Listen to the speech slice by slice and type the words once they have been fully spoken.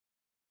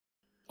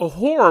a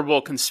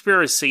horrible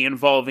conspiracy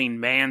involving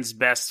man's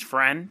best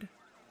friend.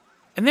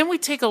 And then we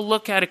take a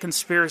look at a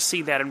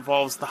conspiracy that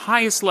involves the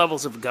highest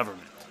levels of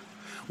government.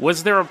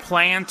 Was there a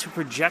plan to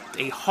project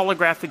a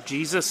holographic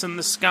Jesus in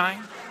the sky?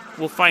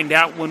 We'll find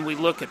out when we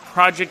look at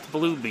Project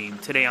Bluebeam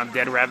today on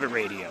Dead Rabbit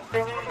Radio.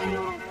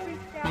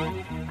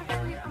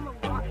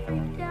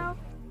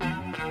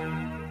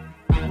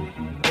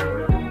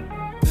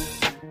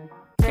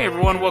 Hey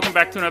everyone, welcome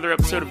back to another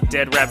episode of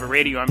Dead Rabbit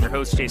Radio. I'm your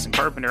host, Jason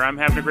Carpenter. I'm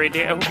having a great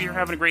day. I hope you're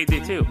having a great day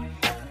too.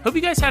 Hope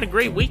you guys had a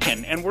great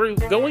weekend, and we're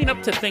going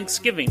up to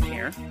Thanksgiving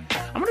here.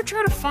 I'm going to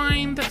try to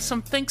find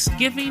some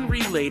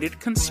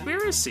Thanksgiving-related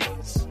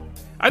conspiracies.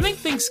 I think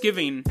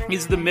Thanksgiving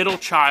is the middle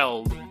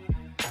child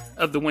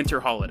of the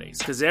winter holidays,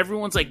 because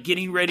everyone's like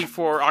getting ready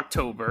for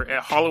October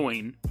at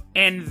Halloween,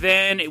 and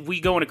then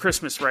we go into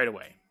Christmas right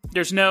away.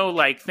 There's no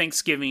like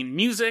Thanksgiving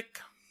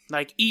music,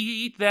 like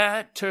eat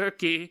that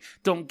turkey,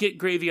 don't get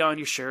gravy on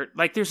your shirt.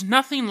 Like there's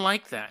nothing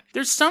like that.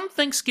 There's some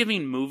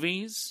Thanksgiving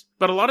movies,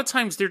 but a lot of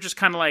times they're just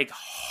kind of like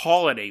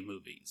holiday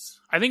movies.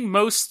 I think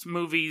most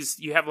movies,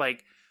 you have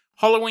like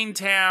Halloween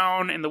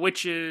Town and The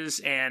Witches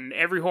and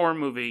every horror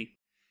movie.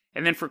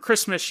 And then for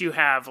Christmas, you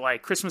have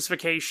like Christmas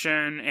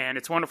Vacation and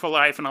It's a Wonderful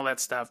Life and all that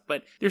stuff.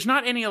 But there's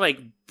not any like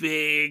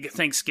big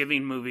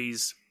Thanksgiving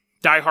movies.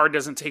 Die Hard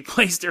doesn't take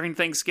place during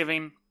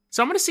Thanksgiving.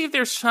 So I'm going to see if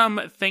there's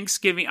some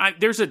Thanksgiving...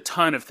 there's a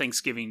ton of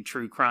Thanksgiving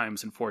true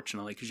crimes,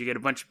 unfortunately, because you get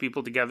a bunch of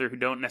people together who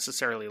don't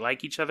necessarily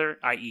like each other,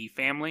 i.e.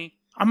 family.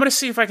 I'm going to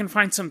see if I can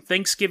find some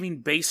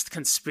Thanksgiving-based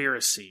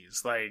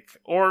conspiracies,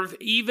 or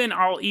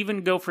I'll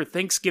even go for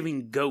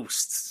Thanksgiving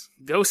ghosts.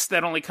 Ghosts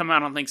that only come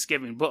out on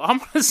Thanksgiving. But I'm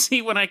going to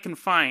see what I can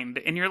find.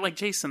 And you're like,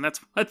 Jason,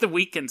 that's what the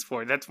weekend's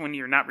for. That's when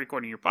you're not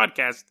recording your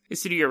podcast,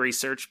 is to do your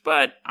research.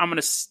 But I'm going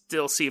to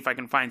still see if I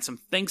can find some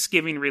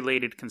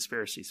Thanksgiving-related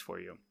conspiracies for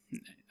you.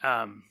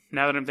 Now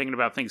that I'm thinking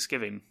about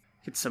Thanksgiving,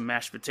 get some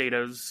mashed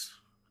potatoes.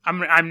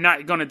 I'm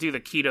not going to do the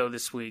keto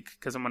this week,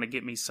 because I'm going to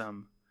get me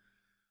some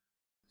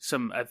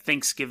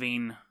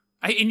Thanksgiving.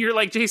 And you're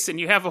like, Jason,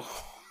 you have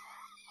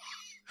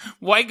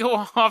why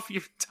go off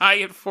your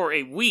diet for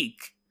a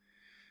week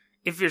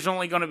if there's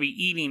only going to be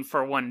eating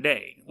for one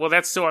day? Well,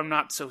 that's so I'm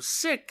not so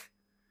sick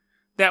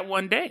that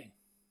one day.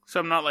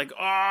 So I'm not like,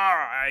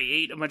 I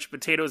ate a bunch of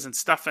potatoes and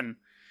stuffing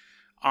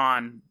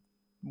on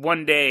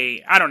one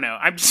day. I don't know.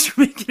 I'm just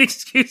making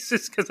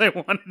excuses because I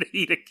wanted to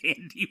eat a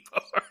candy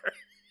bar.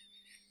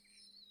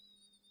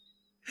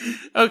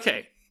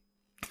 Okay.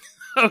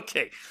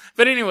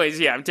 But anyways,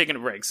 yeah, I'm taking a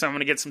break. So I'm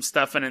going to get some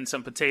stuffing and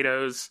some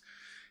potatoes,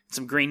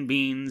 some green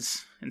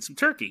beans, and some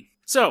turkey.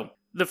 So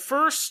the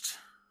first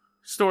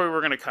story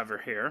we're going to cover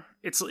here,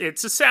 it's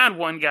a sad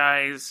one,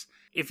 guys.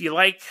 If you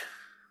like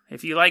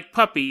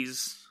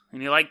puppies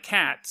and you like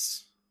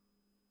cats,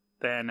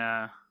 then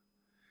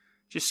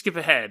just skip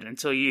ahead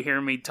until you hear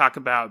me talk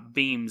about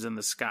beams in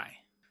the sky.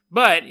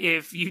 But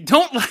if you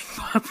don't like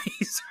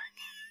puppies,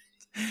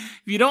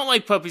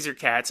 or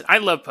cats, I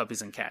love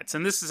puppies and cats.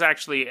 And this is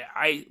actually,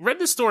 I read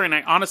this story and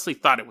I honestly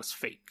thought it was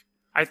fake.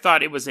 I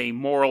thought it was a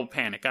moral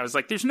panic. I was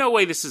like, there's no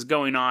way this is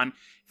going on.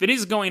 If it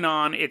is going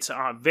on, it's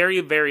on a very,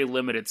 very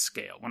limited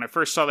scale. When I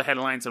first saw the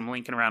headlines, I'm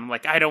linking around, I'm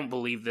like, I don't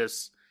believe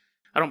this.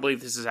 I don't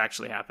believe this is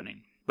actually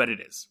happening. But it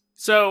is.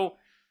 So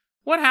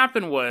what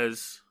happened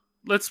was,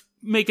 let's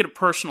make it a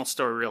personal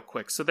story real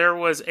quick. So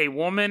there is a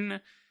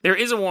woman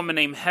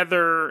named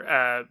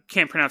Heather,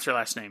 can't pronounce her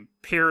last name,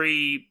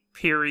 Pereira.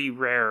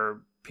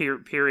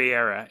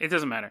 It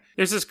doesn't matter.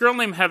 There's this girl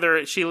named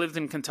Heather. She lived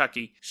in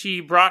Kentucky.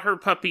 She brought her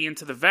puppy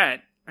into the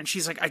vet, and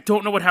she's like, I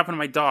don't know what happened to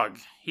my dog.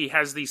 He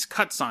has these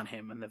cuts on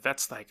him. And the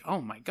vet's like,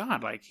 oh my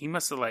God, like he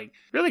must have like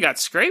really got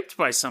scraped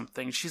by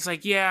something. She's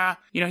like, yeah,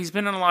 he's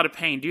been in a lot of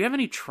pain. Do you have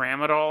any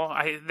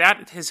Tramadol?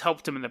 That has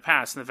helped him in the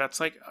past. And the vet's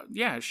like,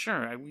 yeah,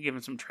 sure. I give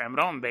him some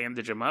Tramadol and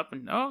bandage him up.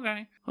 And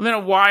okay. Well, then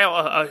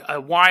a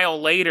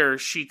while later,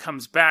 she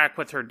comes back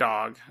with her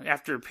dog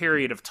after a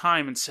period of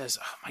time and says,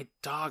 oh, my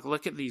dog,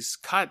 look at these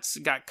cuts.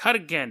 It got cut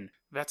again.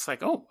 That's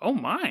like, oh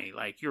my,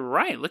 like, you're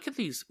right. Look at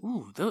these.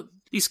 Ooh,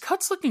 these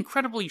cuts look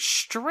incredibly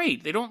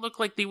straight. They don't look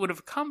like they would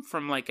have come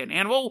from, like, an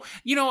animal.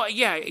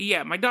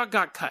 Yeah, my dog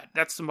got cut.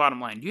 That's the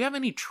bottom line. Do you have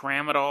any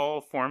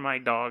Tramadol for my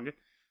dog?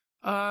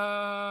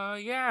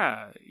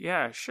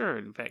 Yeah,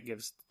 sure. The vet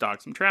gives the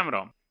dog some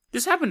Tramadol.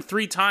 This happened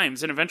 3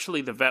 times, and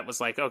eventually the vet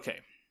was like, okay,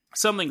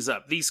 something's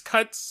up. These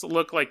cuts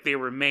look like they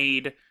were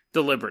made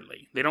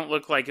deliberately. They don't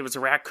look like it was a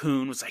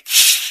raccoon, was like,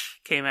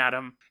 came at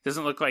him.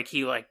 Doesn't look like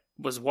he, like,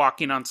 was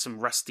walking on some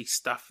rusty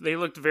stuff. They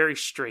looked very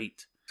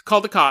straight.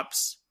 Called the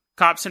cops.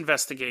 Cops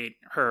investigate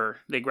her.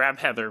 They grab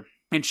Heather,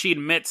 and she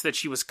admits that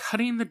she was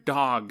cutting the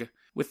dog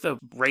with a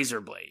razor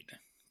blade,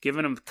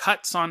 giving him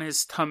cuts on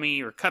his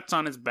tummy or cuts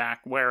on his back,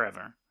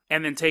 wherever,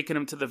 and then taking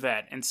him to the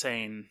vet and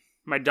saying,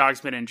 my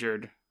dog's been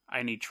injured.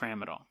 I need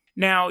Tramadol.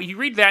 Now, you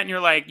read that and you're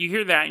like, you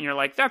hear that and you're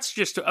like, that's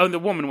just, the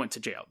woman went to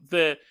jail.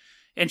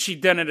 And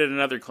she'd done it at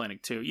another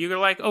clinic too. You're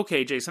like,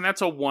 okay, Jason,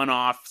 that's a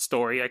one-off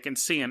story. I can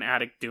see an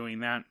addict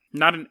doing that.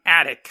 Not an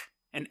addict,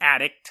 an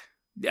addict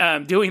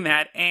doing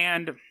that.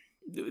 And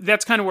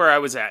that's kind of where I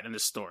was at in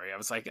this story. I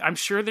was like, I'm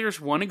sure there's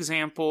one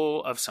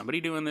example of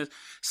somebody doing this.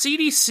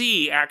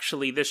 CDC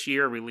actually this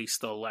year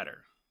released a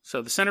letter.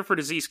 So the Center for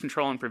Disease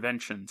Control and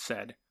Prevention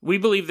said, we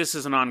believe this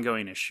is an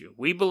ongoing issue.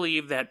 We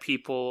believe that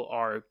people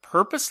are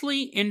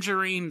purposely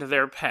injuring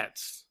their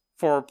pets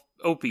for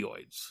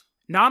opioids.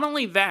 Not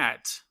only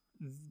that,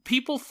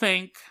 people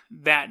think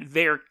that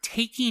they're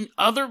taking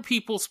other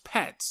people's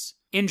pets,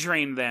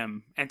 injuring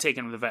them, and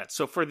taking them to the vet.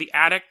 So for the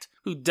addict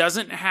who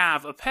doesn't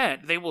have a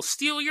pet, they will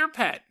steal your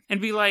pet and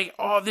be like,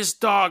 oh, this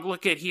dog,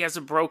 look at, he has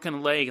a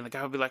broken leg. And the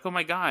guy will be like, oh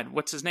my God,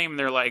 what's his name? And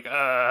they're like,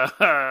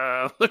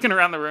 looking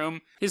around the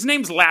room. His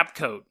name's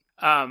Labcoat.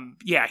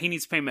 Yeah, he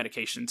needs pain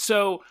medication.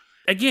 So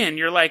again,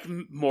 you're like,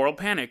 moral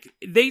panic.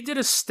 They did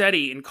a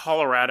study in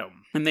Colorado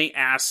and they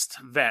asked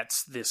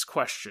vets this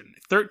question.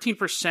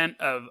 13%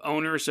 of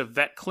owners of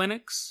vet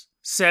clinics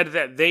said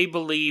that they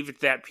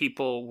believed that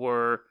people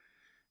were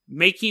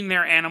making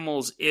their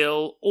animals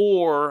ill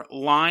or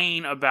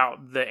lying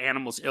about the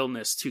animal's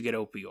illness to get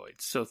opioids.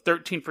 So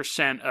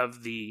 13%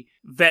 of the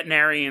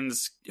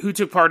veterinarians who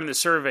took part in the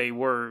survey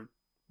were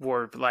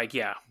like,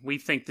 yeah, we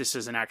think this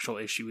is an actual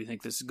issue. We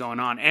think this is going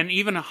on. And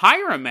even a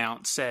higher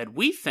amount said,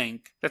 we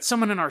think that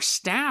someone in our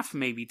staff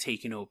may be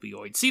taking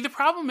opioids. See, the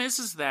problem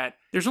is that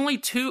there's only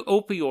 2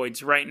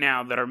 opioids right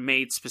now that are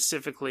made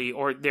specifically,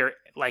 or they're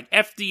like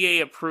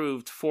FDA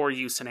approved for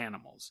use in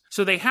animals.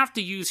 So they have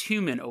to use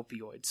human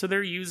opioids. So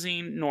they're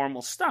using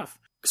normal stuff.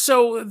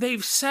 So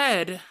they've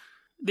said,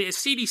 the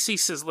CDC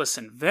says,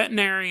 listen,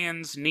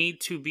 veterinarians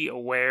need to be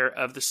aware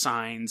of the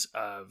signs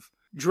of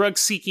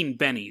drug-seeking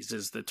bennies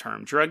is the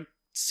term.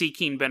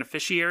 Drug-seeking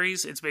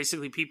beneficiaries. It's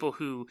basically people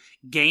who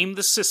game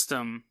the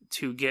system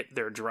to get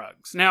their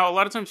drugs. Now, a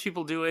lot of times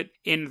people do it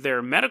in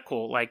their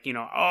medical, like,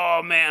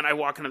 oh man, I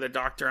walk into the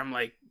doctor, I'm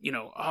like,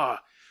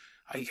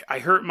 I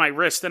hurt my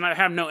wrist and I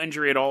have no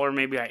injury at all, or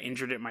maybe I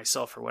injured it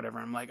myself or whatever.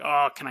 I'm like,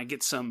 oh, can I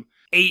get some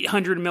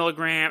 800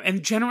 milligram?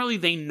 And generally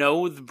they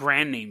know the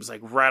brand names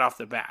like right off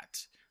the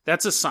bat.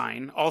 That's a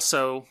sign.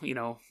 Also,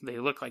 they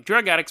look like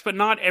drug addicts, but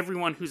not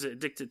everyone who's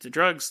addicted to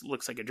drugs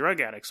looks like a drug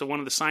addict. So one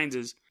of the signs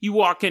is you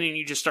walk in and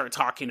you just start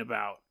talking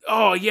about,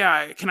 oh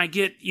yeah, can I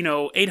get,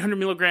 800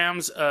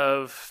 milligrams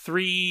of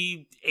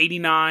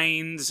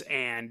 389s,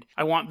 and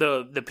I want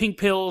the pink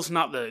pills,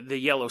 not the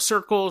yellow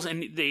circles.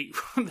 And maybe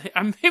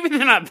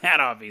they're not that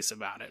obvious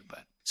about it,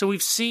 but so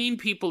we've seen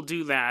people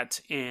do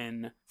that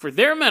for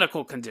their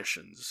medical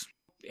conditions.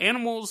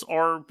 Animals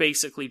are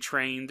basically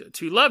trained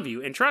to love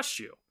you and trust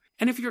you.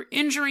 And if you're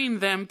injuring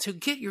them to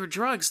get your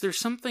drugs, there's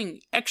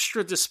something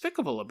extra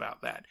despicable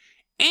about that.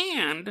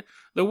 And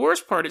the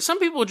worst part is some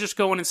people just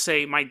go in and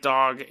say, my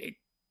dog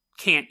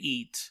can't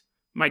eat,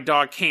 my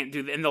dog can't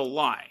do that, and they'll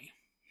lie.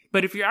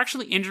 But if you're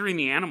actually injuring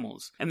the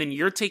animals, and then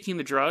you're taking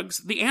the drugs,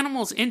 the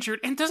animal's injured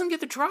and doesn't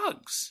get the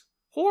drugs.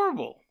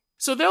 Horrible.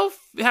 So they'll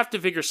have to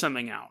figure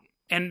something out.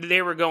 And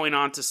they were going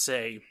on to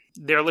say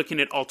they're looking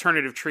at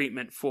alternative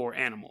treatment for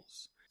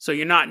animals. So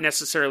you're not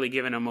necessarily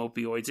giving them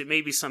opioids. It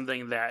may be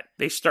something that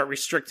they start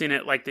restricting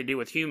it like they do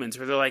with humans,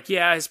 where they're like,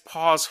 yeah, his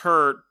paws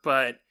hurt,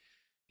 but,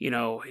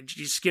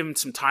 just give him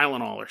some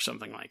Tylenol or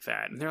something like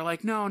that. And they're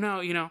like, no,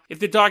 if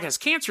the dog has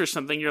cancer or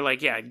something, you're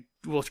like, yeah,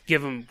 we'll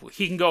give him,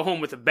 he can go home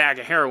with a bag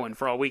of heroin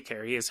for all we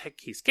care. He's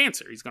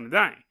cancer. He's going to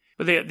die.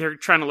 But they're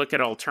trying to look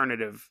at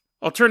alternative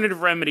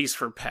remedies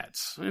for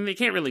pets. And they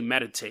can't really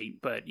meditate,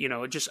 but,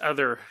 just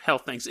other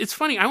health things. It's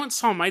funny. I went and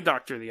saw my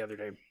doctor the other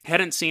day.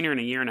 Hadn't seen her in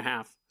a year and a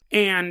half.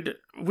 And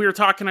we were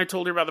talking, I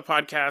told her about the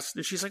podcast,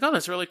 and she's like, oh,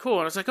 that's really cool.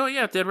 And I was like, oh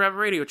yeah, Dead Rabbit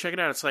Radio, check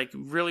it out. It's like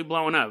really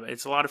blowing up.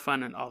 It's a lot of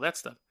fun and all that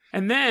stuff.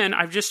 And then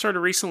I've just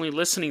started recently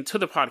listening to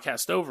the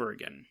podcast over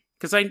again.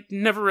 Because I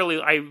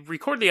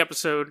record the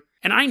episode,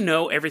 and I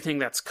know everything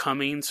that's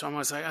coming, so I'm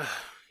always like,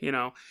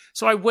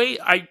 So I wait,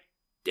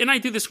 and I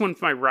do this one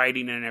with my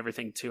writing and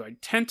everything too. I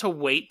tend to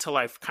wait till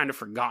I've kind of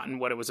forgotten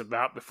what it was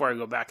about before I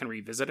go back and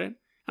revisit it.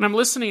 And I'm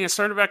listening, I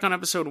started back on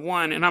episode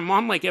 1, and I'm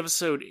on like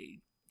episode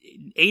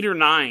 8 or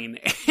 9,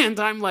 and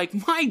I'm like,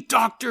 my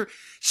doctor,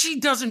 she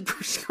doesn't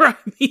prescribe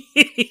me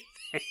anything.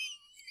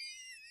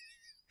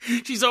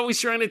 She's always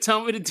trying to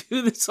tell me to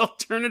do this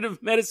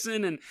alternative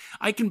medicine, and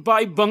I can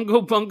buy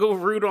bungo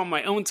root on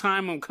my own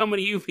time. I'm coming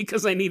to you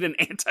because I need an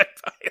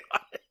antibiotic.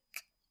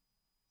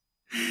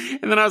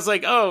 And then I was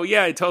like, oh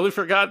yeah, I totally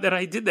forgot that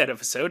I did that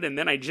episode, and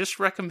then I just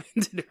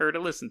recommended her to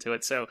listen to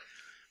it. So,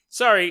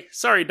 sorry,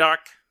 doc.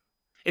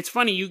 It's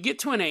funny, you get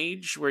to an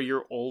age where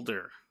you're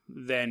older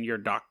than your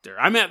doctor.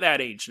 I'm at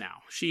that age now.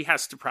 She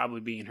has to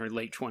probably be in her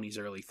late 20s,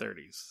 early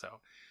 30s. So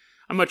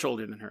I'm much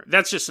older than her.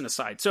 That's just an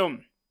aside. So,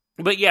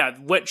 but yeah,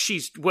 what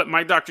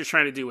my doctor's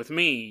trying to do with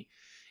me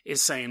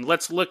is saying,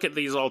 let's look at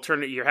these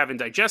alternative, you're having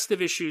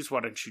digestive issues,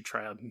 why don't you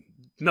try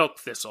milk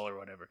thistle or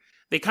whatever.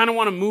 They kind of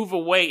want to move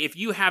away. If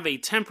you have a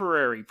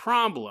temporary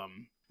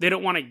problem, they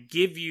don't want to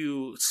give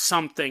you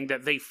something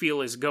that they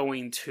feel is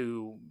going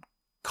to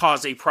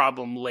cause a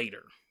problem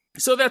later.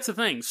 So that's the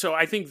thing. So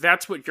I think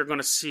that's what you're going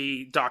to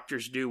see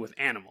doctors do with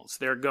animals.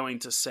 They're going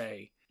to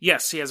say,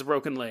 yes, he has a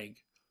broken leg,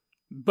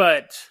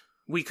 but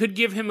We could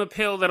give him a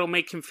pill that'll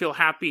make him feel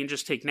happy and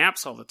just take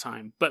naps all the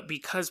time. But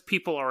because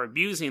people are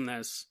abusing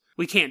this,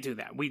 we can't do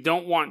that. We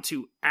don't want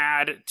to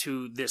add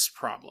to this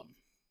problem.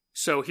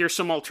 So here's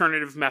some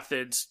alternative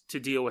methods to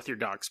deal with your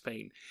dog's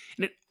pain.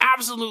 And it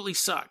absolutely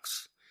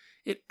sucks.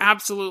 It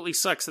absolutely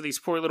sucks that these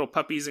poor little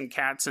puppies and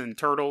cats and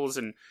turtles.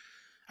 And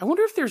I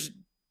wonder if there's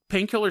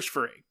painkillers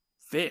for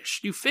fish.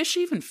 Do fish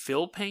even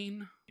feel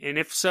pain? And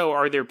if so,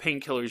 are there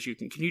painkillers you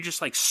can you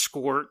just like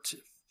squirt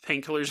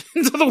painkillers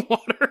into the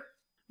water?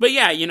 But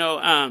yeah,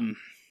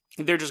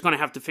 they're just going to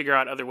have to figure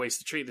out other ways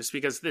to treat this,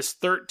 because this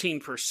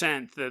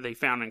 13% that they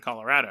found in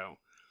Colorado,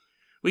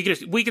 we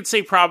could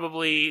say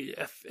probably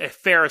a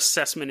fair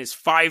assessment is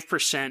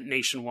 5%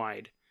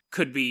 nationwide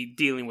could be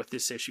dealing with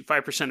this issue.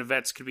 5% of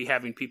vets could be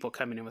having people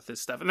coming in with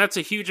this stuff. And that's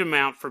a huge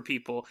amount for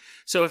people.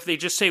 So if they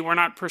just say, we're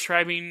not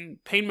prescribing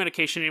pain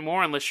medication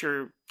anymore unless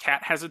your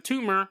cat has a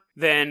tumor,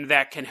 then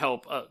that can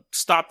help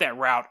stop that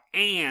route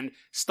and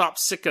stop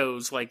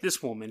sickos like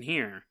this woman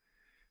here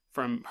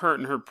from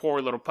hurting her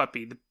poor little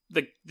puppy.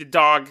 The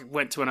dog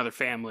went to another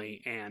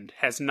family and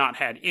has not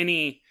had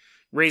any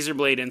razor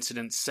blade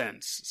incidents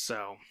since.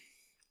 So,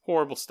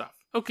 horrible stuff.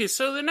 Okay,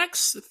 so the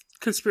next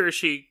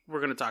conspiracy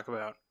we're going to talk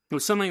about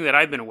was something that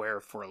I've been aware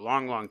of for a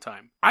long, long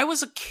time. I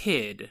was a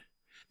kid.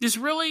 This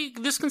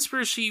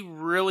conspiracy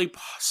really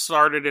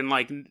started in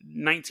like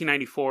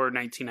 1994 or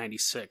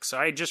 1996. So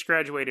I had just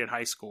graduated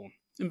high school.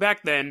 And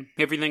back then,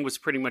 everything was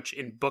pretty much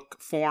in book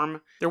form.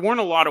 There weren't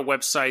a lot of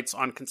websites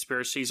on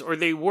conspiracies, or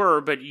they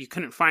were, but you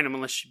couldn't find them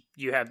unless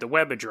you had the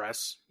web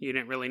address. You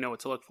didn't really know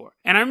what to look for.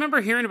 And I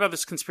remember hearing about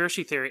this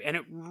conspiracy theory, and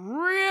it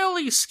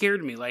really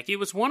scared me. Like, it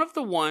was one of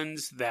the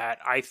ones that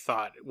I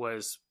thought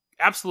was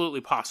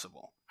absolutely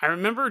possible. I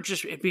remember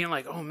just it being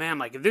like, oh man,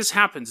 like if this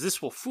happens,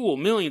 this will fool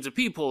millions of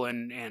people,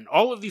 and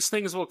all of these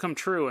things will come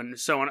true, and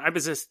so on. I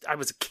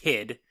was a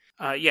kid.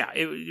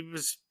 It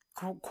was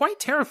quite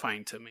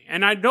terrifying to me.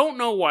 And I don't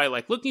know why,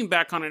 like looking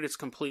back on it, it's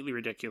completely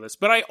ridiculous.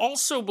 But I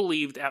also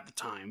believed at the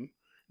time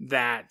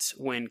that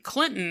when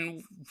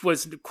Clinton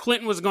was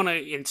going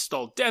to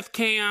install death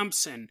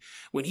camps, and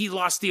when he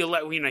lost the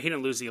election, he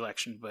didn't lose the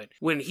election, but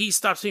when he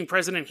stops being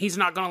president, he's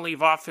not going to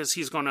leave office.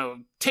 He's going to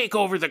take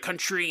over the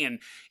country, and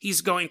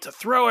he's going to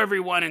throw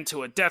everyone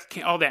into a death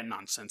camp, all that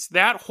nonsense.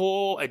 That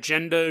whole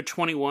Agenda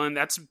 21,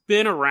 that's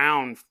been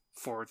around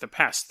for the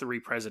past 3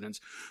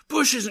 presidents.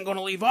 Bush isn't going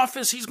to leave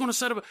office. He's going to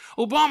set up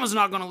Obama's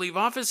not going to leave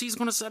office. He's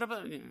going to set up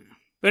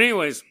But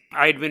anyways,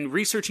 I had been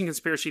researching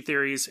conspiracy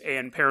theories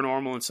and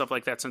paranormal and stuff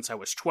like that since I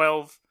was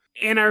 12.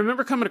 And I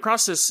remember coming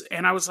across this,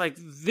 and I was like,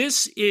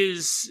 this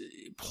is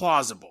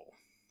plausible.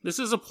 This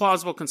is a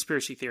plausible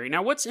conspiracy theory.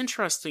 Now, what's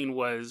interesting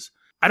was,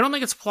 I don't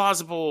think it's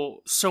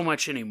plausible so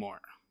much anymore.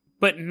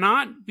 But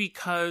not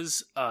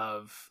because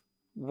of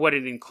what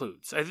it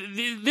includes.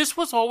 This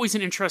was always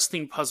an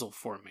interesting puzzle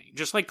for me.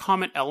 Just like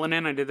Comet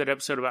Elenin, I did that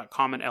episode about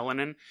Comet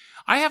Elenin.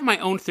 I have my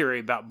own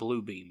theory about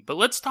Bluebeam, but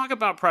let's talk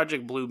about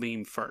Project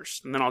Bluebeam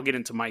first, and then I'll get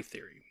into my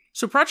theory.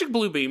 So Project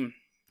Bluebeam,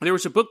 there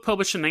was a book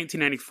published in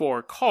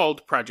 1994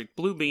 called Project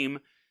Bluebeam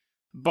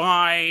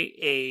by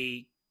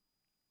a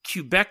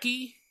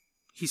Quebecy.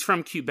 He's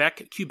from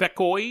Quebec,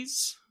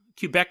 Quebecian.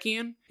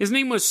 His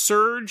name was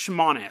Serge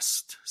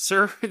Monast,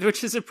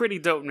 which is a pretty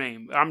dope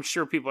name. I'm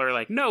sure people are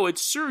like, no,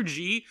 it's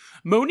Sergi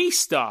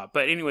Monista.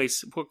 But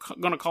anyways, we're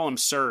going to call him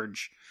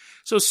Serge.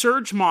 So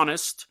Serge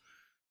Monast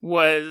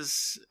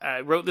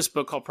wrote this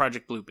book called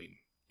Project Bluebeam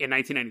in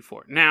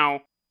 1994.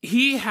 Now,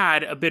 he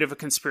had a bit of a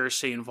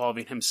conspiracy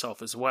involving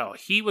himself as well.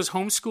 He was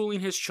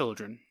homeschooling his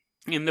children,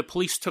 and the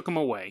police took him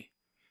away.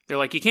 They're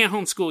like, you can't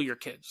homeschool your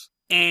kids.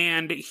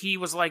 And he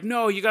was like,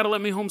 no, you got to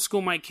let me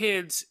homeschool my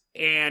kids.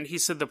 And he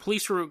said the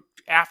police were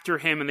after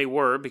him, and they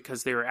were,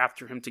 because they were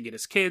after him to get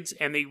his kids,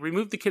 and they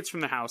removed the kids from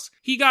the house.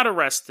 He got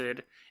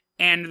arrested,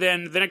 and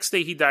then the next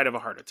day he died of a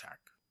heart attack.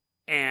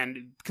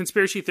 And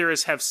conspiracy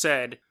theorists have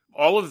said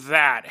all of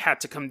that had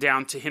to come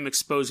down to him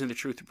exposing the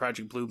truth of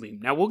Project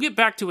Bluebeam. Now, we'll get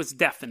back to his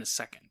death in a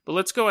second, but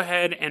let's go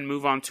ahead and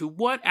move on to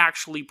what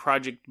actually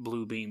Project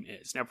Bluebeam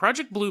is. Now,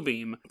 Project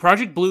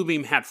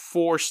Bluebeam had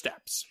 4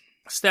 steps.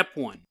 Step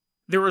 1.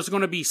 There was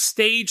going to be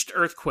staged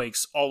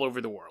earthquakes all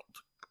over the world.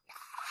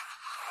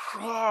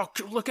 Oh,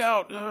 look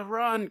out,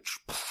 run.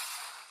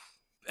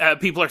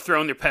 People are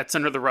throwing their pets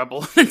under the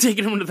rubble and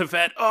taking them to the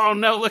vet. Oh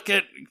no,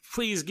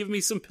 please give me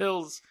some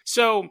pills.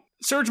 So,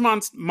 Serge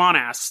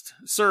Monast,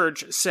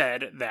 Serge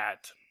said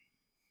that,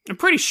 I'm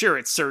pretty sure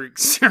it's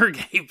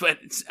Sergey, but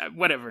it's,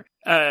 whatever.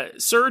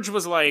 Serge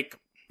was like,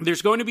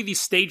 there's going to be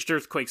these staged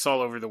earthquakes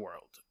all over the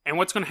world. And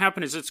what's going to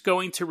happen is it's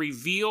going to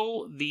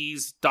reveal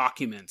these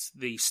documents,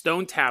 these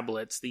stone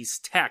tablets, these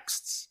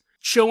texts,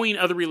 showing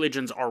other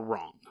religions are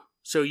wrong.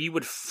 So you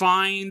would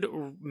find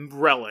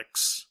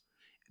relics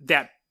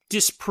that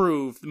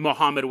disprove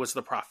Muhammad was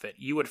the prophet.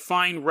 You would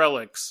find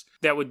relics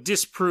that would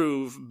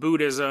disprove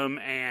Buddhism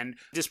and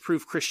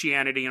disprove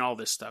Christianity and all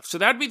this stuff. So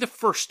that'd be the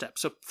first step.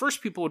 So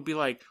first people would be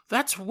like,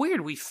 that's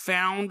weird. We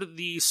found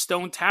these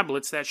stone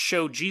tablets that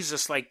show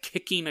Jesus like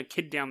kicking a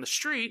kid down the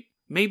street.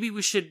 Maybe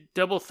we should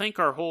double think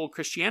our whole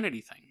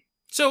Christianity thing.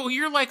 So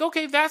you're like,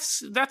 okay,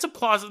 that's a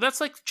plausible.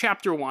 That's like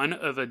chapter 1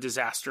 of a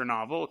disaster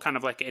novel, kind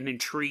of like an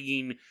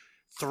intriguing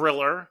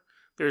thriller.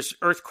 There's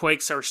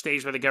earthquakes are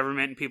staged by the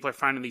government, and people are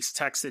finding these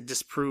texts that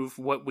disprove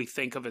what we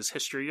think of as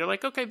history. You're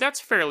like, okay, that's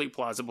fairly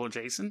plausible,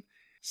 Jason.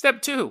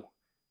 Step 2,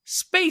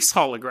 space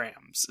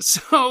holograms.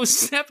 So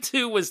step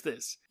 2 was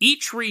this.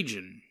 Each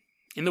region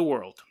in the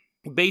world,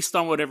 based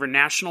on whatever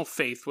national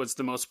faith was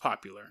the most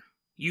popular,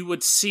 you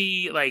would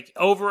see, like,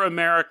 over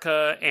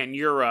America and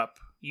Europe,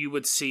 you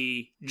would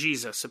see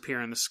Jesus appear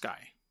in the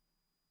sky.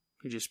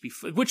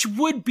 Which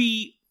would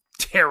be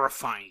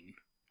terrifying.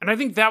 And I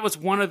think that was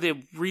one of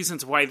the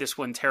reasons why this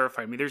one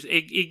terrified me.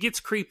 It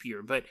gets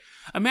creepier, but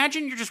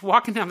imagine you're just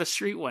walking down the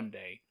street one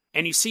day,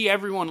 and you see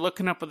everyone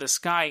looking up at the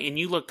sky, and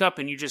you look up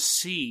and you just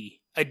see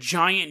a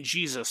giant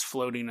Jesus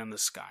floating in the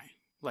sky.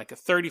 Like a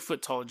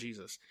 30-foot tall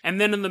Jesus. And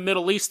then in the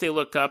Middle East, they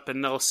look up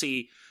and they'll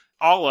see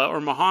Allah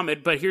or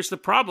Muhammad, but here's the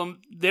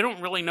problem. They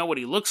don't really know what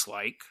he looks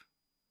like,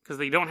 because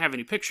they don't have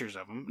any pictures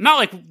of him. Not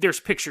like there's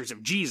pictures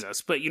of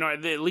Jesus, but,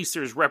 at least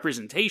there's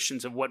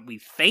representations of what we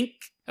think,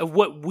 of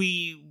what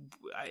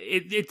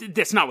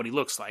that's not what he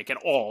looks like at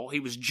all. He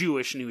was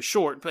Jewish and he was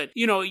short, but,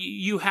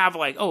 you have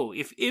like, oh,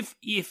 if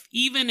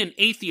even an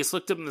atheist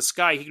looked up in the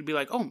sky, he could be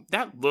like, oh,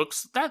 that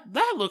looks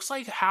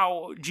like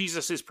how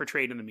Jesus is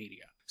portrayed in the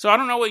media. So I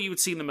don't know what you would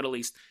see in the Middle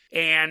East.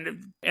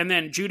 And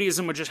then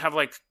Judaism would just have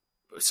like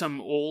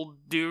some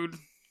old dude,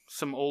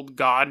 some old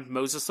god,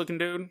 Moses-looking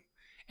dude.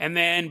 And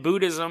then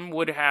Buddhism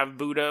would have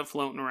Buddha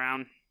floating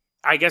around.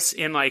 I guess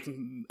in like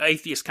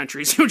atheist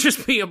countries, it would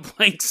just be a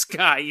blank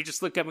sky. You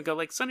just look up and go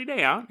like, sunny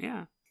day out.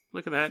 Yeah,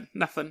 look at that.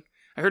 Nothing.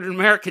 I heard in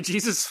America,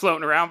 Jesus is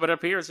floating around, but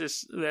up here it's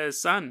just the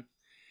sun.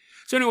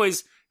 So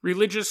anyways,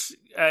 religious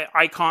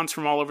icons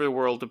from all over the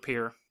world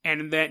appear.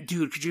 And that,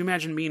 dude, could you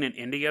imagine being in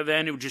India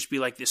then? It would just be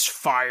like this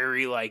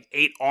fiery, like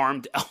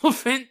 8-armed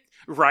elephant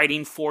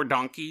riding 4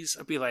 donkeys.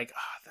 I'd be like,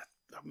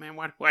 man,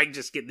 why do I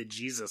just get the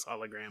Jesus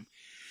hologram?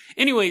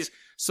 Anyways,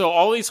 so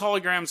all these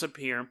holograms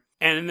appear,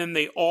 and then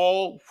they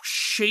all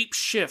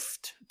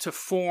shape-shift to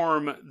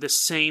form the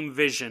same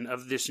vision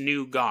of this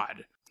new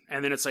God.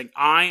 And then it's like,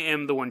 I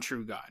am the one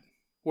true God.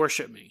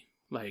 Worship me.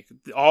 Like,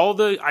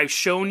 I've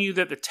shown you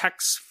that the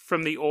texts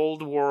from the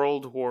old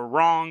world were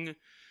wrong.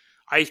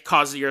 I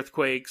caused the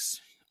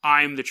earthquakes.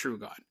 I'm the true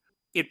God.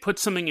 It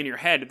puts something in your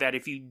head that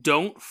if you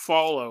don't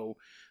follow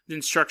the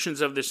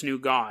instructions of this new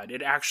God,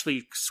 it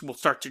actually will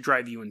start to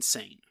drive you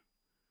insane.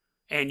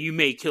 And you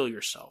may kill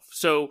yourself.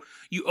 So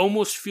you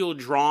almost feel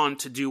drawn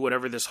to do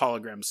whatever this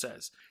hologram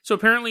says. So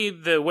apparently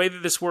the way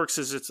that this works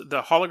is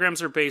the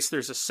holograms are based,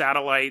 there's a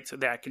satellite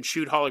that can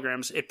shoot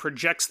holograms. It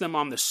projects them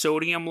on the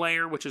sodium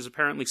layer, which is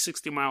apparently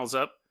 60 miles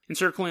up.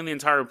 Encircling the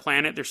entire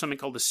planet, there's something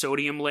called the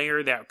sodium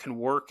layer that can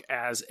work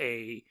as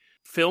a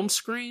film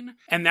screen,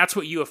 and that's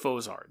what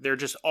UFOs are. They're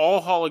just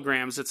all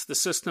holograms. It's the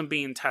system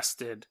being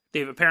tested.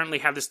 They've apparently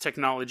had this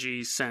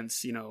technology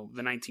since, the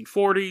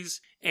 1940s,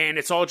 and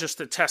it's all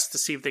just a test to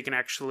see if they can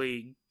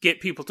actually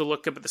get people to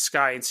look up at the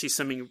sky and see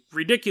something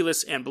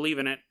ridiculous and believe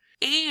in it.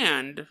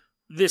 And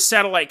this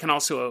satellite can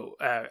also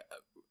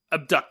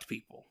abduct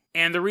people.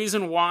 And the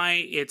reason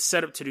why it's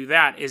set up to do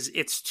that is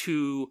it's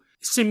to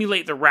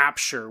simulate the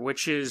rapture,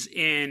 which is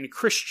in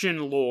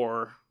Christian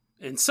lore.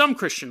 In some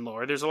Christian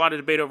lore, there's a lot of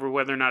debate over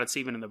whether or not it's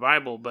even in the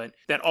Bible, but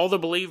that all the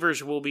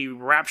believers will be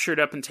raptured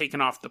up and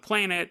taken off the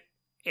planet,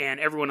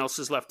 and everyone else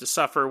is left to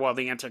suffer while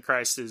the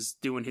Antichrist is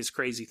doing his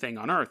crazy thing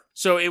on Earth.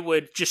 So it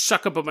would just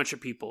suck up a bunch of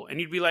people,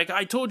 and you'd be like,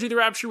 I told you the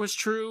rapture was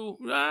true,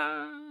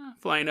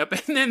 flying up,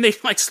 and then they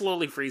like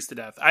slowly freeze to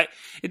death.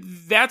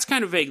 That's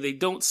kind of vague. They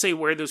don't say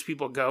where those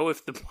people go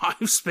if the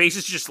space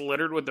is just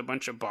littered with a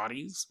bunch of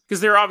bodies, because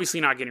they're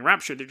obviously not getting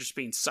raptured, they're just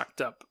being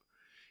sucked up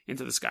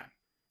into the sky.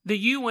 The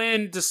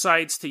UN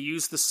decides to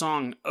use the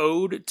song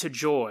Ode to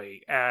Joy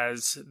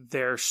as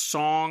their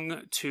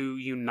song to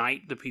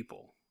unite the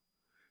people.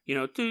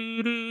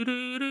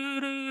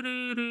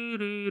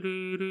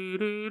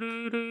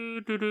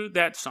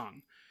 That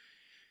song.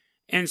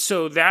 And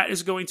so that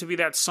is going to be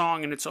that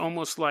song, and it's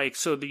almost like,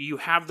 so that you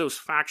have those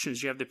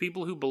factions. You have the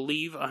people who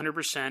believe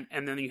 100%,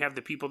 and then you have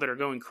the people that are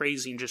going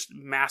crazy and just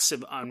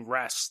massive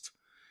unrest.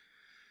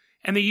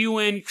 And the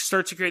UN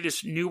starts to create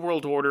this new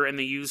world order, and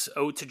they use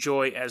Ode to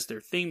Joy as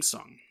their theme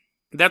song.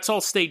 That's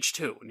all stage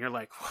 2. And you're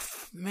like,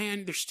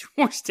 man, there's 2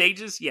 more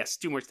stages? Yes,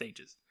 2 more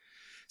stages.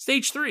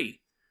 Stage 3,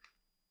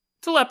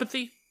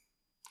 telepathy.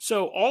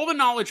 So all the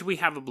knowledge we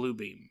have of Blue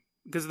Beam,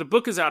 because the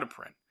book is out of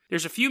print.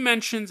 There's a few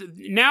mentions.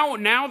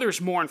 Now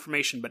there's more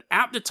information, but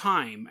at the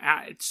time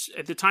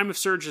of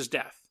Serge's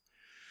death,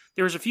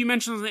 there was a few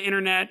mentions on the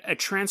internet, a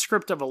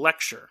transcript of a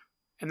lecture,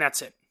 and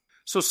that's it.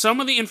 So some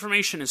of the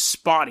information is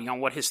spotty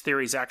on what his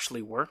theories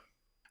actually were.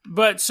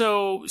 But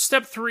so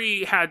step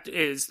 3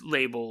 is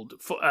labeled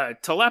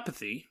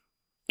telepathy.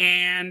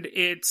 And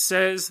it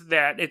says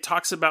that it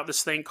talks about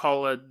this thing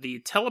called the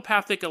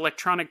telepathic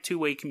electronic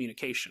two-way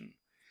communication.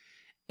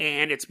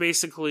 And it's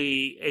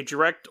basically a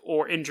direct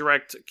or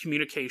indirect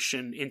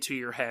communication into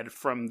your head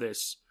from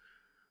this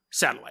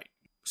satellite.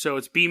 So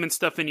it's beaming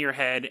stuff in your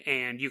head,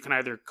 and you can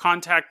either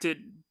contact it,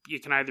 you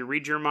can either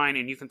read your mind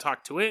and you can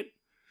talk to it,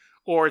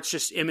 or it's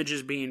just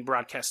images being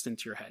broadcast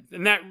into your head.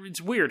 And that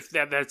it's weird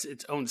that that's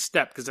its own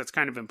step, because that's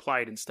kind of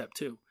implied in step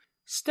 2.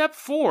 Step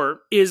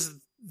 4 is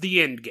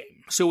the end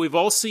game. So we've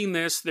all seen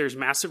this. There's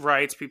massive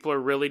riots. People are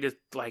really just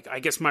like,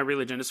 I guess my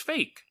religion is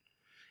fake,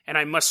 and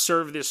I must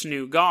serve this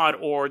new god,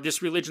 or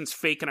this religion's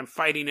fake and I'm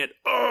fighting it.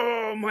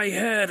 Oh, my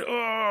head.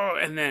 Oh,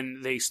 and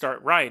then they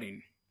start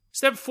rioting.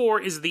 Step 4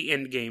 is the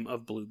end game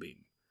of Bluebeam.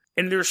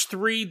 And there's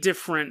 3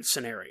 different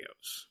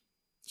scenarios.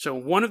 So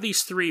one of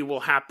these 3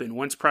 will happen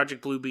once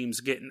Project Bluebeam's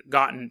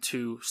gotten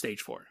to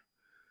stage 4.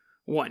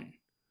 1,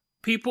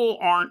 people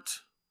aren't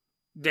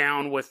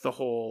down with the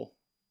whole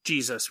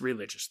Jesus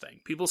religious thing.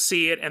 People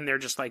see it and they're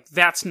just like,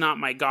 that's not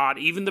my God.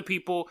 Even the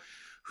people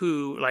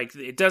who, like,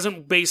 it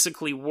doesn't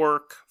basically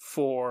work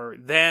for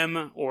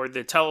them, or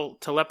the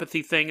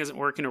telepathy thing isn't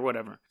working or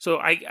whatever. So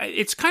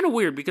it's kind of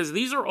weird, because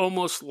these are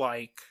almost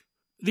like,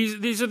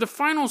 these are the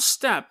final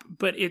step,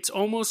 but it's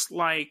almost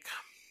like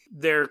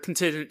their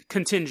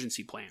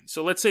contingency plan.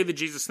 So let's say the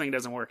Jesus thing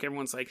doesn't work.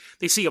 Everyone's like,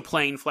 they see a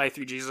plane fly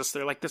through Jesus.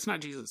 They're like, that's not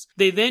Jesus.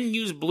 They then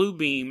use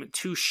Bluebeam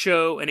to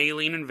show an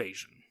alien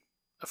invasion.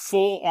 A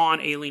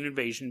full-on alien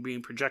invasion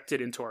being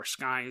projected into our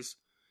skies.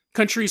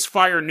 Countries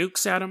fire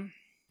nukes at them,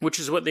 which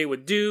is what they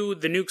would do.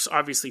 The nukes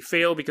obviously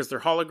fail because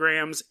they're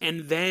holograms.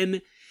 And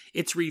then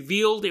it's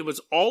revealed it was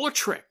all a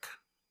trick.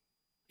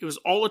 It was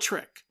all a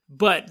trick.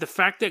 But the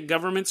fact that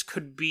governments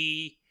could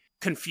be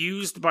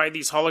confused by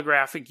these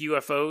holographic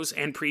UFOs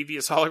and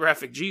previous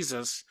holographic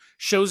Jesus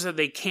shows that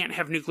they can't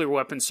have nuclear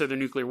weapons, so their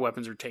nuclear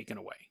weapons are taken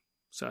away.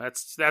 So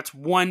that's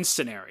one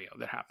scenario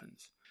that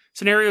happens.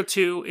 Scenario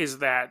 2 is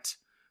that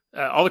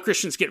all the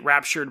Christians get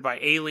raptured by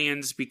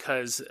aliens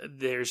because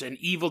there's an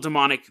evil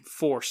demonic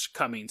force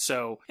coming.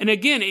 So, and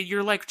again,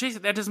 you're like,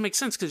 Jason, that doesn't make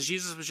sense because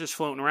Jesus was just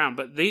floating around.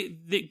 But they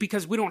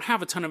because we don't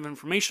have a ton of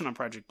information on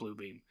Project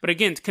Bluebeam. But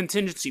again,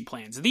 contingency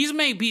plans. These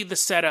may be the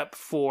setup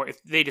for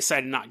if they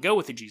decide to not go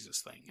with the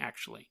Jesus thing,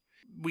 actually.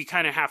 We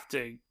kind of have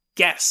to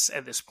guess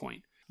at this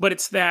point. But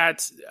it's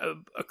that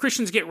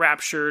Christians get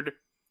raptured,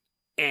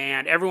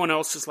 and everyone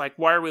else is like,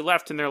 why are we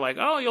left? And they're like,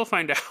 oh, you'll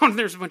find out.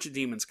 There's a bunch of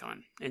demons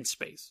coming in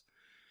space.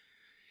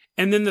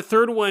 And then the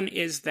third one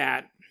is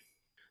that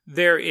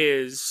there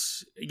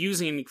is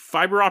using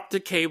fiber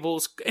optic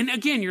cables. And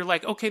again, you're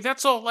like, okay,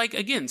 that's all like,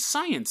 again,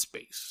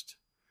 science-based.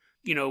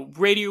 You know,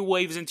 radio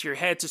waves into your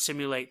head to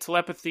simulate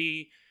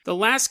telepathy. The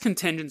last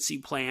contingency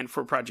plan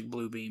for Project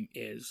Bluebeam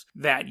is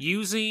that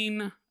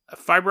using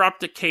fiber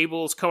optic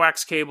cables,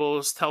 coax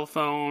cables,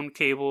 telephone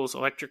cables,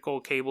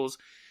 electrical cables,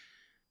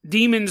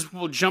 demons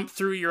will jump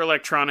through your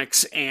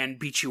electronics and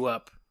beat you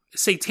up.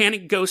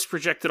 Satanic ghosts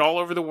projected all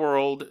over the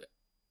world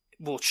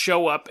will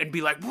show up and be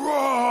like,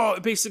 whoa,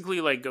 basically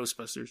like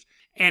Ghostbusters.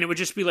 And it would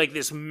just be like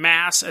this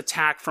mass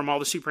attack from all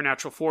the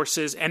supernatural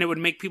forces, and it would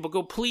make people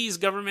go, please,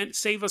 government,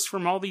 save us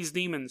from all these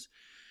demons.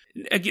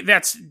 Again,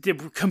 that's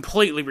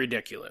completely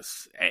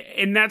ridiculous.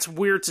 And that's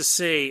weird to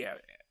say.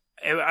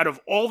 Out of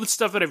all the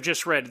stuff that I've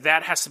just read,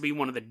 that has to be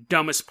one of the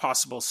dumbest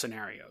possible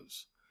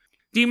scenarios.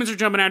 Demons are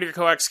jumping out of your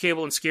coax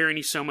cable and scaring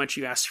you so much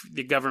you ask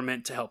the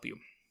government to help you.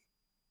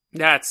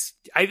 I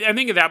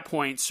think at that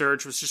point,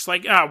 Serge was just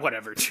like,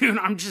 whatever, dude,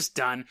 I'm just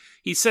done.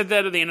 He said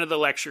that at the end of the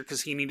lecture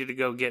because he needed to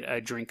go get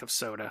a drink of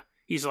soda.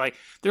 He's like,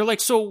 they're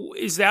like, so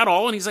is that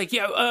all? And he's like,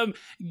 yeah,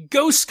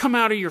 ghosts come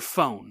out of your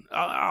phone.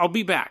 I'll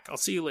be back. I'll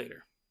see you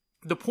later.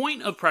 The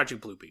point of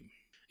Project Bluebeam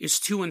is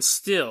to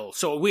instill,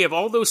 so we have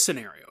all those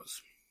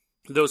scenarios,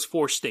 those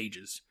 4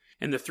 stages,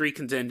 and the 3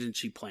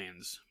 contingency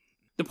plans.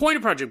 The point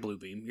of Project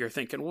Bluebeam, you're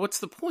thinking, what's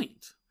the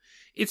point?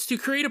 It's to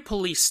create a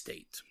police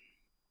state.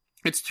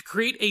 It's to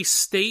create a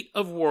state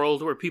of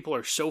world where people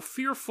are so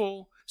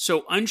fearful,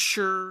 so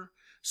unsure,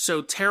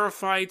 so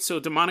terrified, so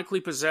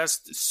demonically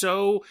possessed,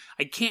 so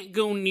I can't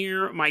go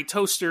near my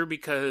toaster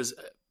because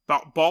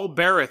Baal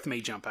Berith may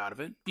jump out of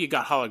it. You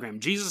got hologram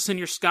Jesus in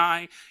your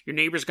sky, your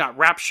neighbors got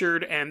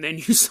raptured, and then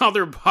you saw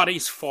their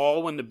bodies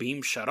fall when the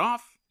beam shut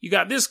off. You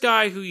got this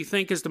guy who you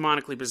think is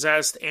demonically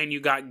possessed, and you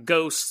got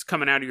ghosts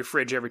coming out of your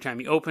fridge every time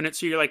you open it,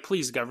 so you're like,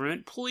 please,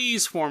 government,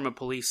 please form a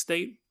police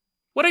state.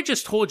 What I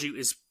just told you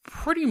is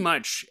pretty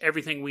much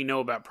everything we know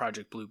about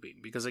Project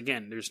Bluebeam, because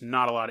again, there's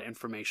not a lot of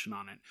information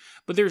on it.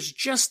 But there's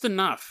just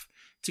enough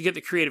to get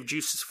the creative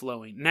juices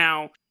flowing.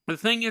 Now, the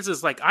thing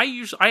is like,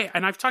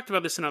 and I've talked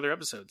about this in other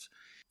episodes,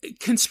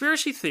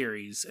 conspiracy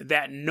theories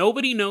that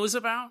nobody knows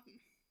about,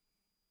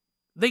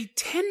 they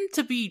tend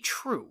to be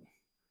true.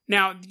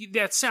 Now,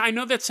 I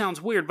know that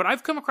sounds weird, but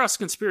I've come across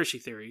conspiracy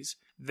theories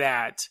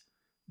that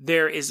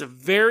there is a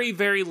very,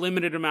 very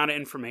limited amount of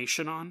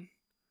information on,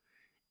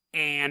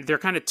 and they're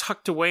kind of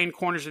tucked away in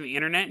corners of the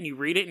internet, and you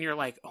read it, and you're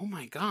like, oh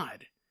my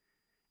god.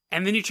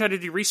 And then you try to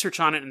do research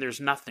on it, and there's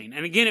nothing.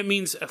 And again, it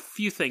means a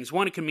few things.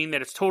 One, it can mean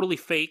that it's totally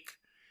fake.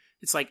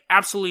 It's like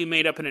absolutely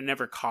made up, and it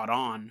never caught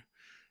on.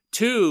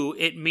 2,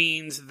 it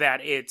means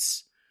that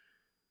it's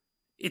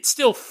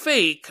still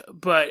fake,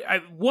 but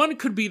one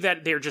could be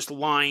that they're just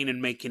lying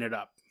and making it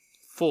up.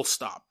 Full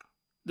stop.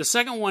 The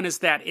second one is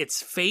that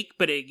it's fake,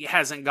 but it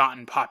hasn't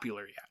gotten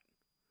popular yet.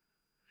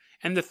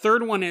 And the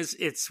third one is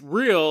it's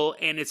real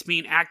and it's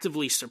being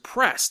actively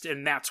suppressed,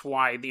 and that's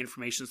why the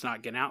information's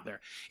not getting out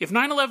there. If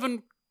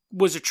 9/11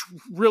 was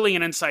really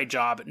an inside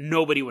job,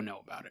 nobody would know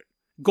about it.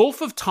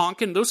 Gulf of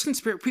Tonkin, those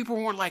conspiracy people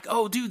weren't like,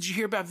 oh, dude, did you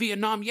hear about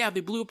Vietnam? Yeah,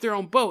 they blew up their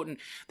own boat and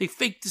they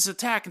faked this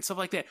attack and stuff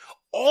like that.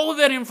 All of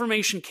that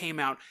information came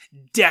out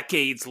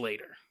decades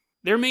later.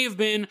 There may have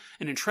been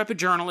an intrepid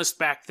journalist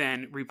back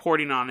then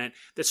reporting on it.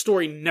 The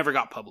story never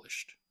got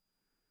published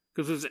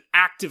because it was an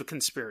active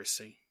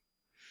conspiracy.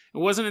 It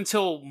wasn't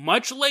until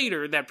much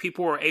later that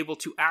people were able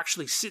to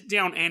actually sit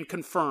down and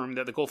confirm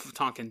that the Gulf of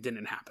Tonkin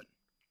didn't happen.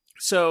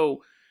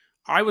 So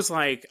I was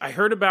like, I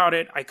heard about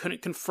it. I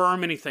couldn't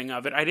confirm anything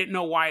of it. I didn't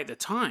know why at the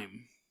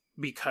time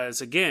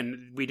because,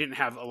 again, we didn't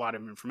have a lot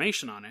of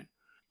information on it.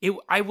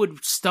 I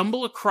would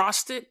stumble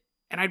across it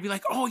and I'd be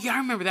like, oh, yeah, I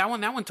remember that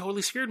one. That one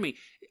totally scared me.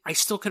 I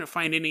still couldn't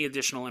find any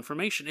additional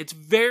information. It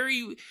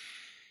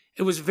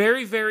was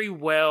very, very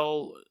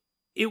well,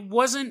 it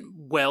wasn't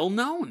well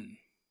known.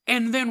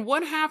 And then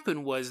what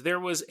happened was there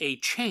was a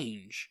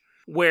change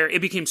where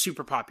it became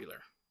super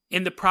popular.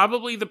 In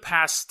probably the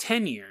past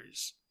 10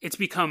 years, it's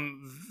become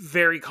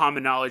very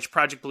common knowledge.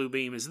 Project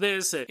Bluebeam is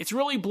this. It's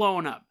really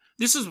blown up.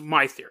 This is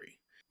my theory.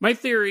 My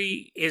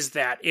theory is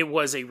that it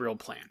was a real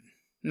plan,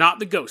 not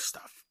the ghost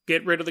stuff.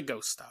 Get rid of the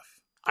ghost stuff.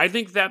 I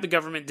think that the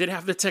government did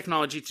have the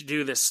technology to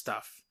do this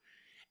stuff.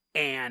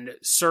 And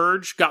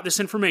Serge got this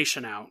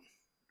information out.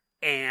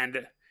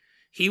 And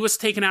he was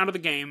taken out of the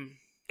game.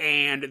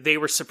 And they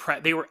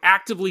were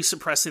actively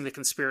suppressing the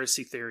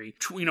conspiracy theory,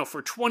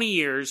 for 20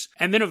 years.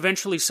 And then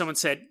eventually someone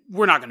said,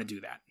 we're not going to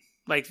do that.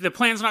 Like, the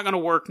plan's not going to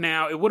work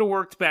now. It would have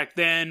worked back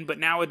then, but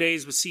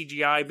nowadays with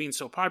CGI being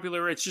so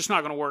popular, it's just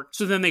not going to work.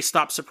 So then they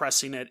stopped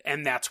suppressing it,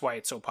 and that's why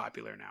it's so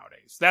popular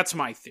nowadays. That's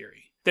my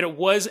theory. That it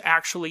was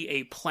actually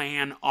a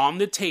plan on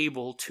the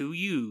table to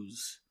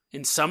use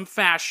in some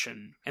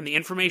fashion, and the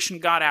information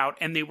got out,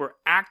 and they were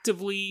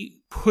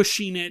actively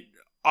pushing it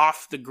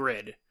off the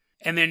grid.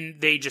 And then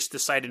they just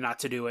decided not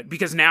to do it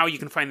because now you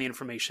can find the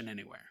information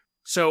anywhere.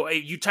 So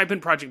you type in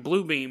Project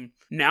Bluebeam,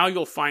 now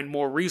you'll find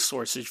more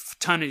resources, a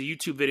ton of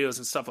YouTube videos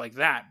and stuff like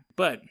that.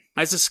 But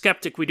as a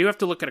skeptic, we do have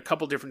to look at a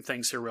couple different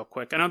things here real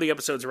quick. I know the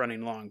episode's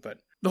running long, but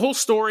the whole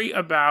story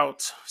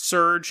about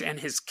Serge and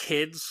his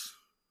kids,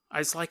 I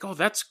was like, oh,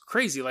 that's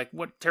crazy. Like,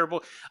 what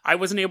terrible. I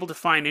wasn't able to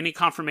find any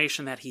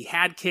confirmation that he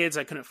had kids.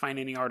 I couldn't find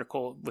any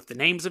article with the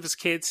names of his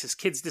kids. His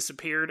kids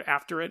disappeared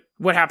after it.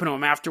 What happened to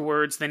him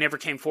afterwards? They never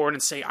came forward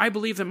and say, I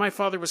believe that my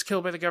father was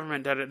killed by the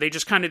government. They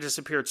just kind of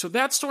disappeared. So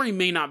that story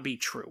may not be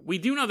true. We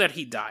do know that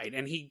he died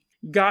and he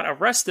got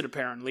arrested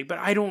apparently, but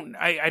I don't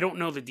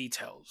know the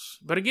details.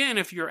 But again,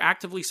 if you're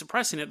actively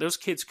suppressing it, those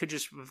kids could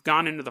just have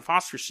gone into the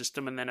foster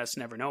system and then us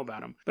never know about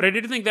them. But I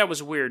did think that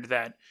was weird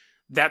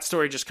that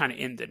story just kind of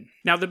ended.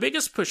 Now, the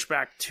biggest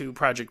pushback to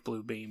Project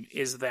Bluebeam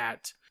is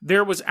that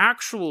there was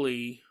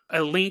actually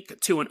a link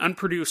to an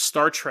unproduced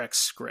Star Trek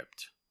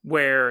script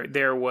where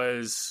there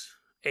was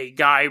a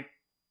guy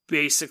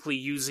basically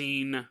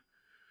using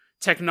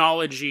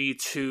technology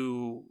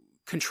to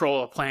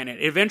control a planet.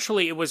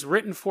 Eventually, it was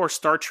written for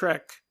Star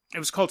Trek. It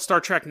was called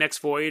Star Trek Next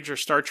Voyage or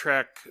Star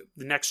Trek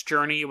The Next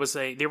Journey.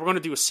 They were going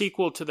to do a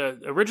sequel to the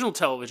original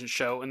television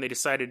show, and they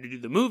decided to do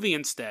the movie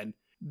instead.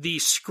 The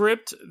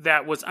script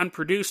that was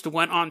unproduced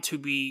went on to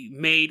be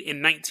made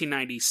in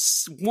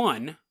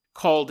 1991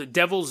 called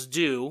Devil's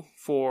Due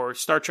for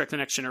Star Trek The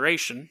Next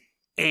Generation.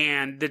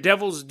 And the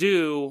Devil's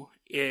Due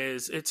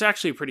it's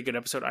actually a pretty good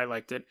episode. I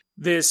liked it.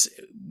 This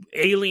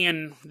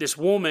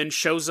woman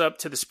shows up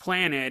to this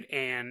planet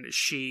and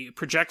she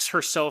projects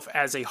herself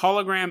as a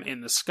hologram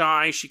in the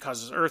sky. She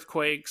causes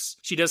earthquakes.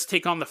 She does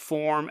take on the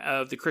form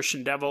of the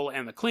Christian devil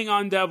and the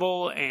Klingon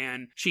devil,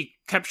 and she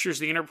captures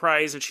the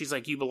Enterprise, and she's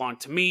like, you belong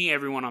to me.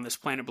 Everyone on this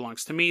planet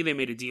belongs to me. They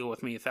made a deal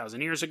with me 1,000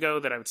 years ago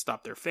that I would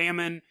stop their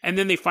famine. And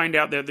then they find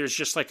out that there's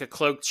just like a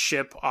cloaked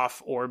ship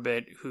off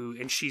orbit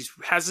and she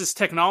has this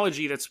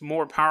technology that's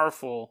more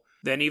powerful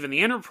than even the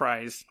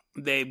Enterprise.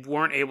 They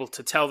weren't able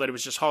to tell that it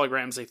was just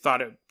holograms. They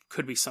thought it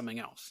could be something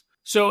else.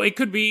 So it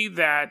could be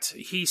that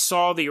he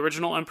saw the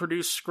original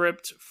unproduced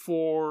script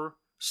for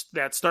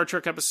that Star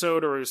Trek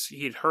episode, or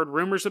he had heard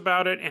rumors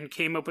about it and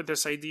came up with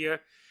this idea.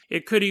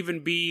 It could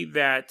even be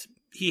that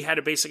he had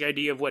a basic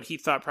idea of what he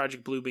thought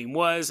Project Bluebeam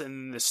was,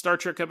 and the Star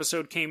Trek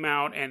episode came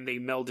out and they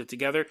melded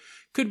together.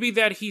 Could be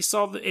that he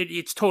saw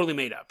it's totally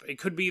made up. It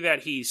could be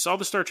that he saw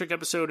the Star Trek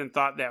episode and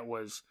thought that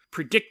was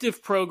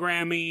predictive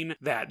programming,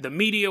 that the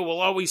media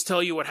will always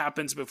tell you what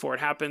happens before it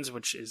happens,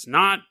 which is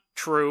not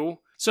true.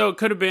 So it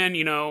could have been,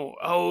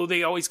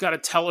 they always got to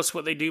tell us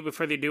what they do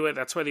before they do it.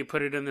 That's why they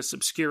put it in this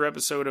obscure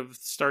episode of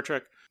Star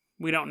Trek.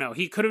 We don't know.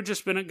 He could have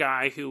just been a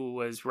guy who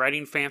was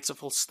writing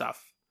fanciful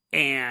stuff.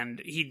 And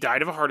he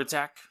died of a heart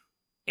attack,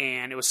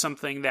 and it was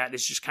something that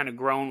is just kind of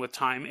grown with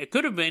time. He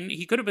could have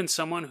been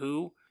someone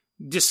who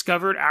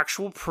discovered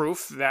actual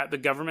proof that the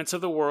governments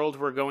of the world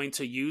were going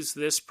to use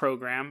this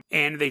program,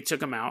 and they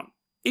took him out.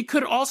 It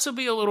could also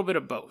be a little bit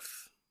of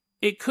both.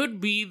 It could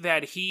be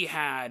that he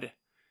had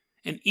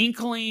an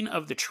inkling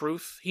of the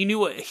truth. He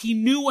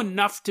knew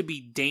enough to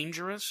be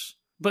dangerous,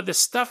 but the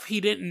stuff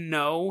he didn't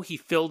know, he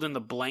filled in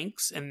the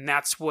blanks, and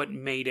that's what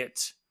made it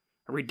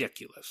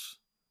ridiculous.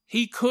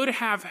 He could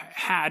have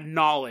had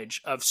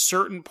knowledge of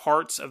certain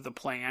parts of the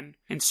plan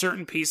and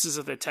certain pieces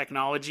of the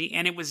technology,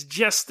 and it was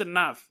just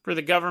enough for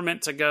the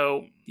government to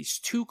go, he's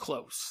too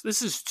close.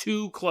 This is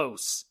too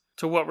close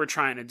to what we're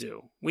trying to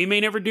do. We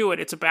may never do it.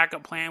 It's a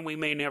backup plan. We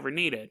may never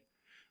need it,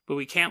 but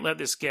we can't let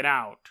this get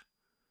out.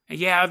 And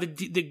yeah,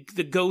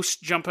 the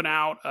ghost jumping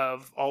out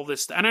of all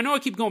this. And I know I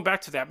keep going back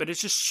to that, but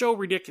it's just so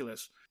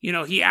ridiculous. You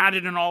know, he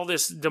added in all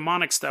this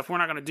demonic stuff. We're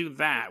not going to do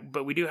that,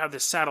 but we do have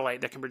this satellite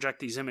that can project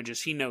these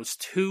images. He knows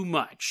too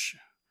much.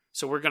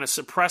 So we're going to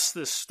suppress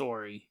this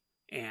story.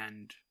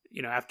 And,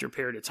 you know, after a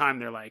period of time,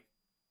 they're like,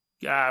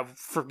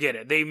 forget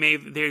it.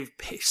 They've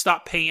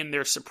stopped paying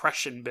their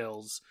suppression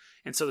bills.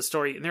 And so the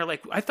story, and they're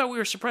like, I thought we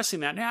were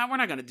suppressing that. Nah, we're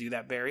not going to do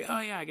that, Barry. Oh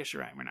yeah, I guess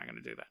you're right. We're not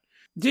going to do that.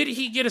 Did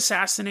he get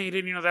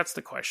assassinated? You know, that's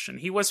the question.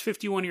 He was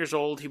 51 years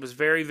old. He was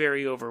very,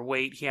 very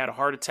overweight. He had a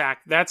heart attack.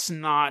 That's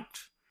not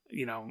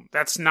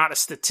a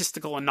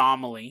statistical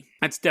anomaly.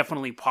 That's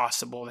definitely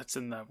possible. That's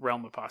in the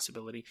realm of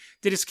possibility.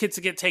 Did his kids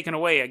get taken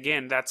away?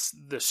 Again, that's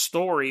the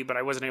story, but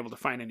I wasn't able to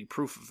find any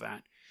proof of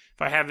that.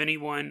 If I have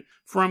anyone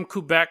from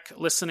Quebec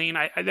listening,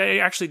 I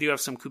actually do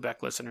have some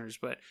Quebec listeners,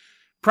 but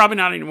probably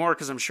not anymore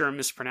because I'm sure I'm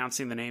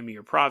mispronouncing the name of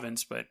your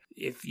province. But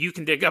if you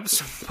can dig up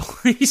some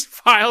police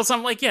files,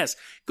 I'm like, yes,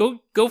 go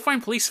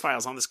find police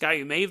files on this guy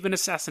who may have been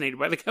assassinated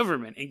by the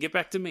government and get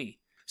back to me.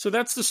 So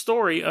that's the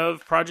story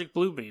of Project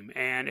Bluebeam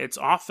and its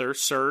author,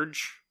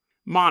 Serge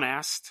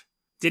Monast.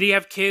 Did he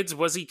have kids?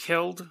 Was he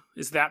killed?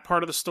 Is that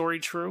part of the story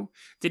true?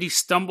 Did he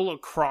stumble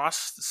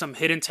across some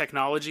hidden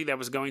technology that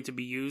was going to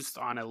be used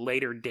on a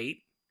later date?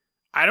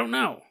 I don't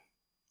know.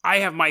 I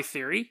have my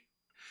theory.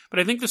 But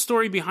I think the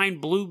story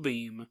behind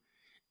Bluebeam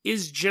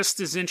is just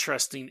as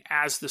interesting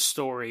as the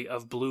story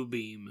of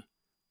Bluebeam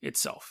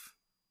itself.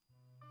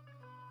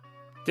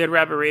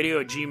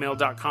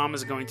 DeadRabbitRadio@gmail.com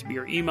is going to be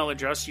your email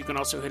address. You can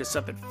also hit us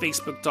up at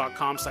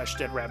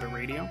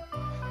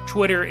Facebook.com/DeadRabbitRadio.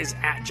 Twitter is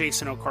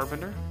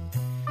 @JasonOCarpenter.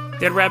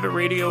 Dead Rabbit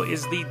Radio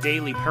is the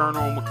daily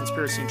paranormal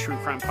conspiracy and true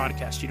crime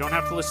podcast. You don't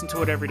have to listen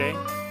to it every day,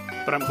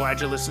 but I'm glad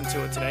you listened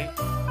to it today.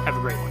 Have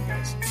a great one,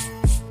 guys.